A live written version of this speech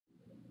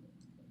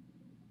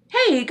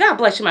Hey, God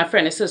bless you, my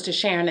friend and sister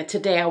Sharon. And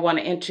today I want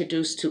to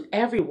introduce to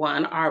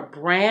everyone our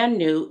brand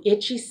new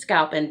itchy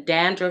scalp and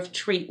dandruff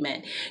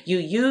treatment. You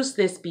use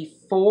this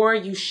before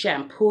you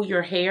shampoo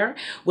your hair.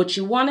 What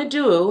you want to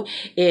do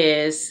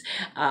is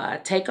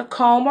take a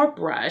comb or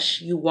brush.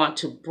 You want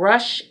to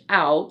brush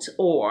out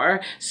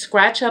or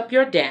scratch up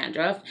your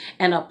dandruff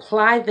and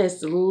apply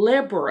this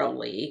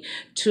liberally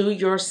to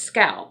your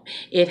scalp.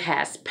 It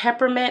has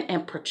peppermint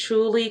and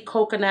patchouli,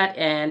 coconut,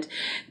 and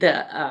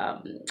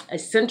the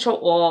essential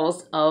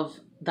oils of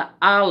the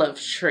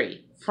olive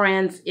tree.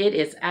 Friends, it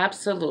is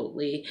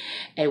absolutely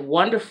a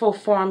wonderful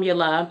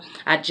formula.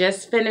 I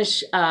just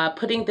finished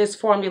putting this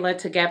formula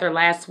together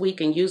last week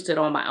and used it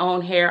on my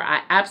own hair.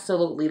 I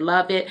absolutely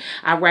love it.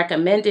 I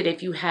recommend it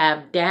if you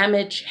have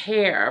damaged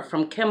hair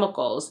from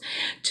chemicals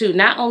to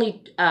not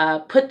only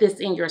put this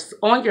in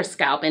on your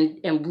scalp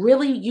and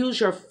really use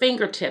your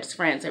fingertips,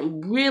 friends,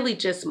 and really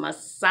just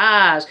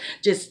massage,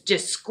 just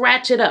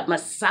scratch it up,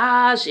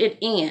 massage it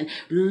in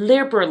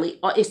liberally,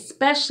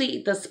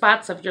 especially the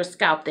spots of your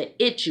scalp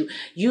that itch you.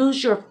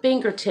 Use your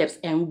fingertips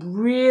and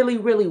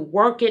really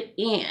work it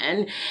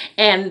in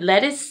and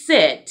let it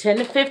sit 10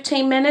 to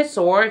 15 minutes,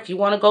 or if you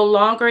want to go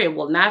longer, it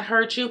will not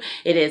hurt you.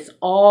 It is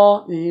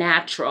all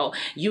natural.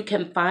 You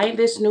can find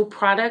this new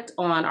product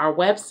on our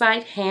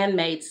website,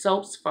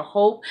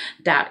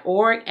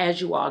 handmadesoapsforhope.org. As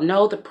you all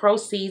know, the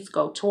proceeds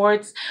go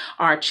towards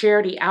our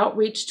charity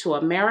outreach to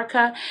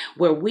America,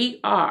 where we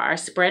are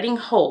spreading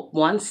hope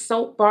one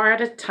soap bar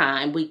at a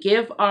time. We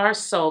give our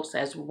soaps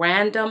as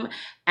random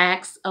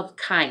acts of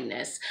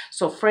kindness.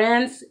 So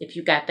friends, if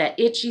you got that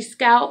itchy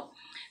scalp,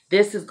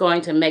 this is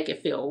going to make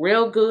it feel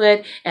real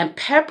good. And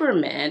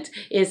peppermint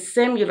is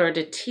similar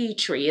to tea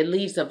tree. It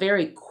leaves a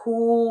very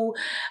cool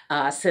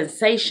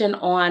sensation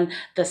on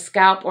the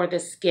scalp or the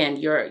skin.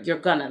 You're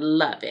gonna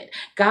love it.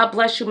 God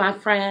bless you, my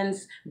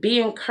friends.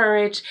 Be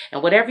encouraged.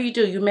 And whatever you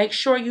do, you make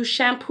sure you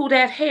shampoo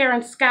that hair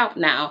and scalp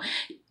now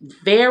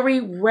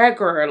very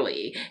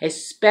regularly,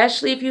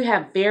 especially if you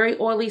have very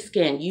oily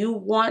skin. You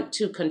want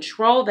to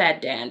control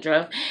that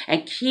dandruff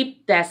and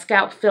keep that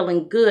scalp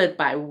feeling good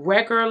by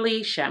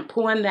regularly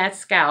shampooing that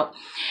scalp.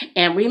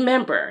 And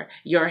remember,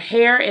 your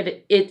hair,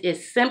 it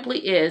simply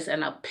is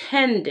an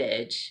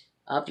appendage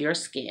of your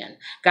skin.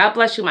 God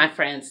bless you, my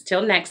friends.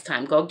 Till next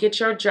time, go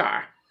get your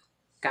jar.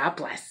 God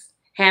bless.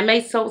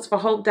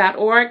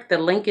 HandmadeSoapsForHope.org. The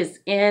link is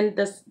in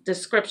the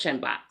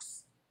description box.